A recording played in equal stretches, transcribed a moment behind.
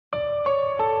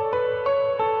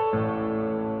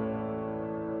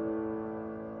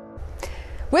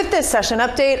With this session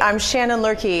update, I'm Shannon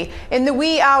Lurkey. In the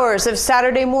wee hours of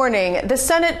Saturday morning, the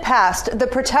Senate passed the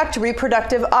Protect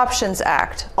Reproductive Options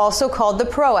Act, also called the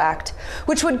PRO Act,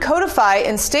 which would codify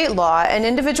in state law an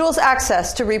individual's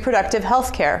access to reproductive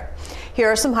health care.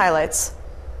 Here are some highlights.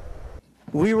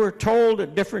 We were told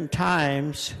at different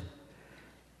times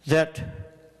that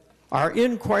our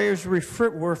inquiries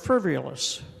were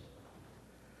frivolous.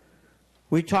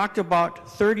 We talked about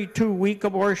 32-week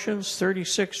abortions,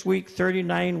 36-week,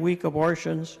 39-week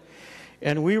abortions,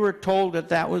 and we were told that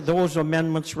those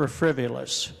amendments were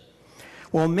frivolous.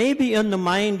 Well, maybe in the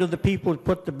mind of the people who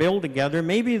put the bill together,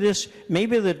 maybe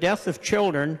the death of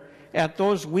children at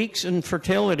those weeks in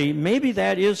fertility, maybe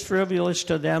that is frivolous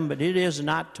to them, but it is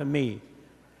not to me.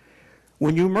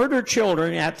 When you murder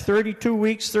children at 32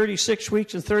 weeks, 36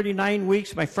 weeks, and 39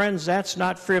 weeks, my friends, that's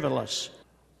not frivolous.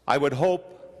 I would hope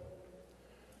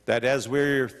that as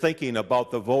we're thinking about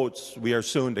the votes we are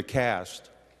soon to cast,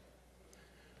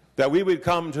 that we would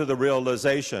come to the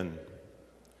realization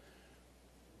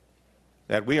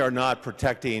that we are not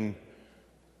protecting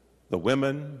the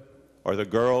women or the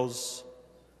girls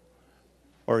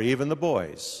or even the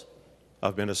boys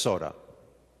of Minnesota.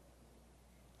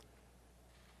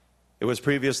 It was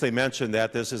previously mentioned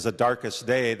that this is the darkest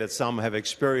day that some have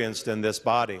experienced in this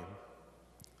body.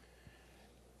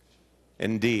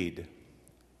 Indeed,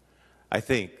 I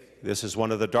think this is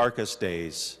one of the darkest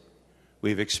days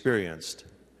we've experienced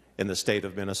in the state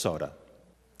of Minnesota.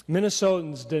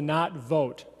 Minnesotans did not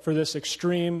vote for this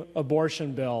extreme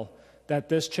abortion bill that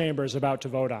this chamber is about to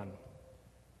vote on.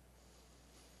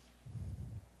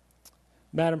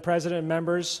 Madam President and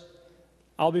members,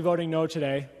 I'll be voting no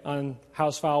today on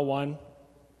House File 1.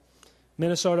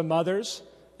 Minnesota mothers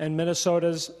and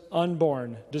Minnesota's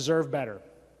unborn deserve better.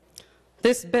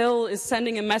 This bill is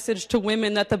sending a message to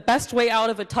women that the best way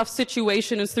out of a tough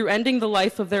situation is through ending the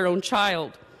life of their own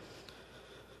child.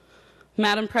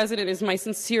 Madam President, it is my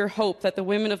sincere hope that the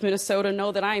women of Minnesota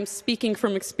know that I am speaking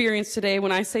from experience today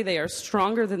when I say they are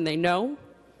stronger than they know.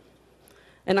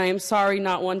 And I am sorry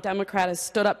not one Democrat has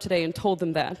stood up today and told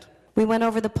them that. We went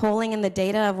over the polling and the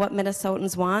data of what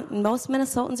Minnesotans want, and most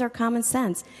Minnesotans are common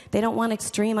sense. They don't want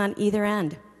extreme on either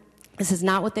end. This is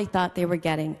not what they thought they were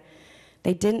getting.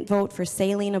 They didn't vote for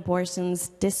saline abortions,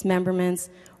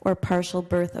 dismemberments, or partial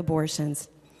birth abortions.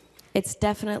 It's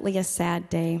definitely a sad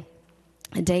day,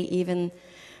 a day even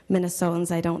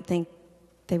Minnesotans, I don't think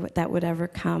that would ever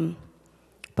come.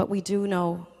 But we do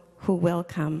know who will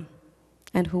come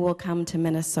and who will come to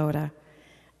Minnesota.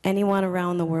 Anyone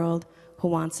around the world who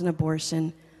wants an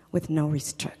abortion with no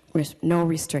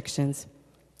restrictions.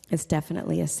 It's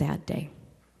definitely a sad day.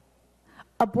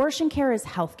 Abortion care is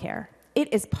health care.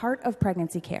 It is part of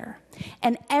pregnancy care.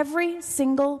 And every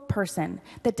single person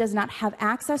that does not have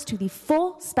access to the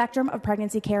full spectrum of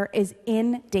pregnancy care is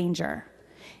in danger.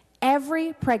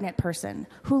 Every pregnant person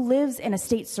who lives in a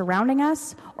state surrounding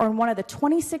us or in one of the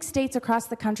 26 states across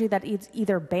the country that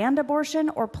either banned abortion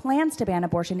or plans to ban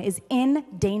abortion is in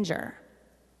danger.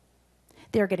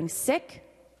 They're getting sick,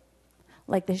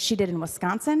 like she did in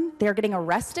Wisconsin. They're getting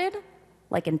arrested,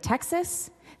 like in Texas.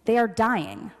 They are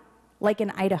dying, like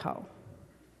in Idaho.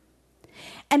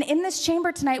 And in this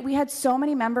chamber tonight, we had so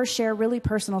many members share really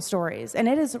personal stories. And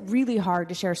it is really hard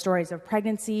to share stories of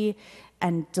pregnancy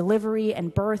and delivery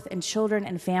and birth and children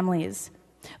and families.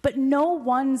 But no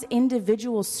one's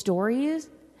individual stories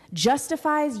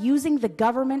justifies using the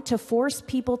government to force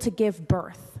people to give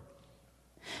birth.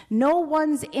 No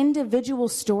one's individual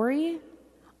story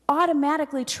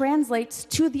automatically translates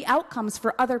to the outcomes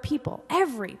for other people.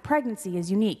 Every pregnancy is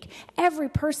unique. Every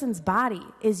person's body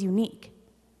is unique.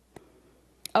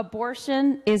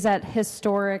 Abortion is at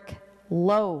historic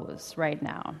lows right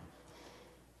now.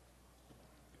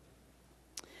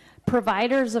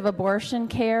 Providers of abortion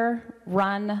care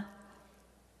run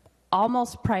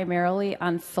almost primarily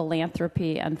on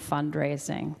philanthropy and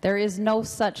fundraising. There is no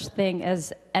such thing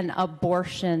as an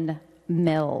abortion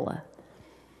mill.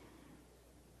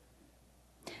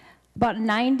 About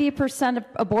 90% of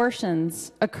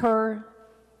abortions occur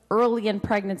early in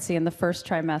pregnancy in the first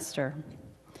trimester.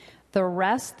 The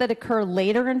rest that occur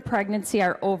later in pregnancy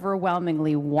are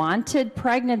overwhelmingly wanted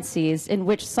pregnancies in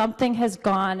which something has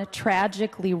gone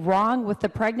tragically wrong with the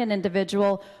pregnant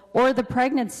individual or the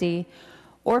pregnancy,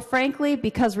 or frankly,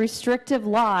 because restrictive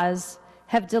laws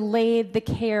have delayed the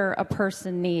care a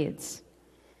person needs.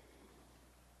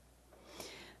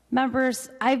 Members,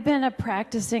 I've been a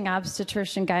practicing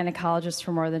obstetrician gynecologist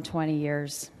for more than 20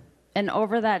 years. And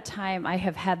over that time, I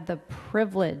have had the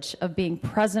privilege of being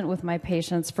present with my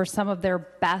patients for some of their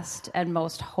best and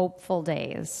most hopeful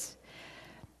days,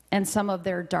 and some of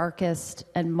their darkest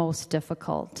and most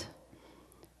difficult.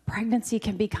 pregnancy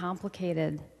can be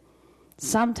complicated.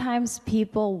 Sometimes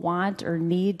people want or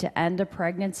need to end a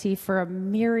pregnancy for a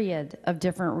myriad of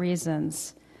different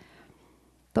reasons.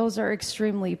 Those are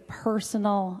extremely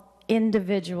personal,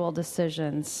 individual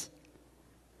decisions.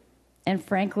 And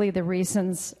frankly, the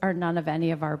reasons are none of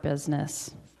any of our business.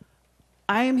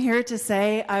 I am here to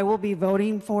say I will be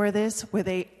voting for this with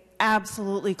an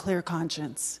absolutely clear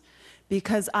conscience,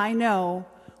 because I know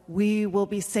we will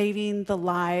be saving the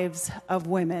lives of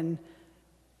women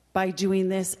by doing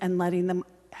this and letting them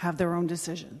have their own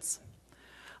decisions.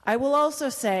 I will also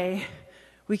say,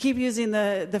 we keep using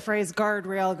the phrase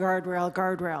guardrail, guardrail,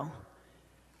 guardrail.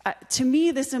 To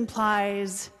me, this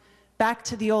implies back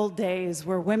to the old days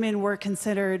where women were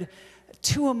considered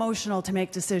too emotional to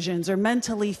make decisions or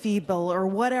mentally feeble or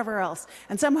whatever else,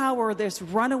 and somehow we're this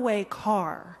runaway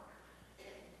car.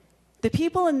 The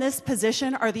people in this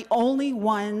position are the only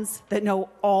ones that know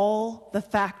all the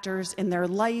factors in their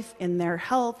life, in their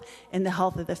health, in the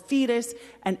health of the fetus,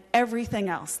 and everything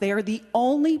else. They are the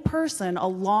only person,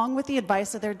 along with the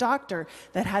advice of their doctor,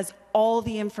 that has all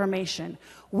the information.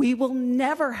 We will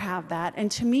never have that, and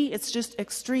to me, it's just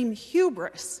extreme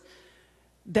hubris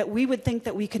that we would think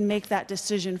that we can make that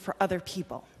decision for other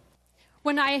people.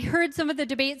 When I heard some of the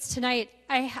debates tonight,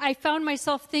 I found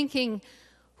myself thinking,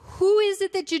 who is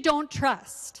it that you don't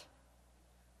trust?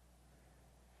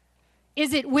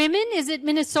 Is it women? Is it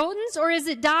Minnesotans? Or is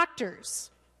it doctors?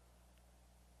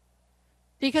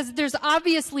 Because there's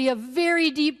obviously a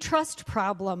very deep trust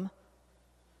problem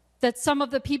that some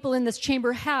of the people in this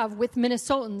chamber have with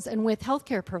Minnesotans and with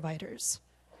healthcare providers.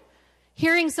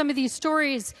 Hearing some of these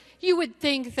stories, you would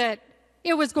think that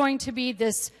it was going to be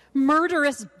this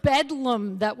murderous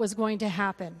bedlam that was going to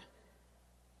happen.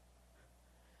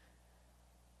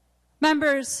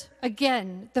 Members,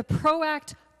 again, the PRO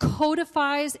Act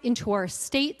codifies into our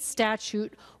state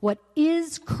statute what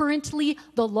is currently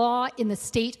the law in the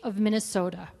state of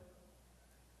Minnesota,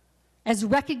 as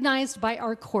recognized by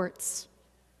our courts,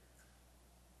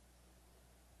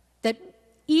 that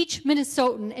each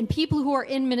Minnesotan and people who are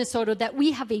in Minnesota, that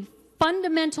we have a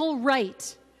fundamental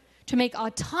right to make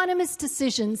autonomous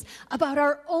decisions about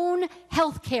our own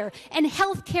health care. And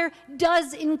health care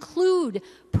does include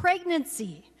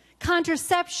pregnancy,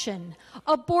 contraception,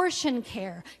 abortion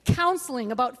care,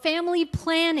 counseling about family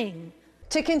planning.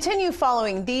 To continue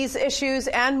following these issues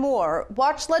and more,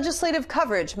 watch legislative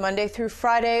coverage Monday through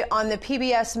Friday on the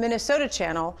PBS Minnesota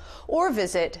channel or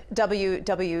visit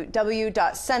www.senate.mn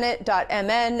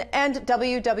and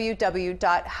www.house.mn.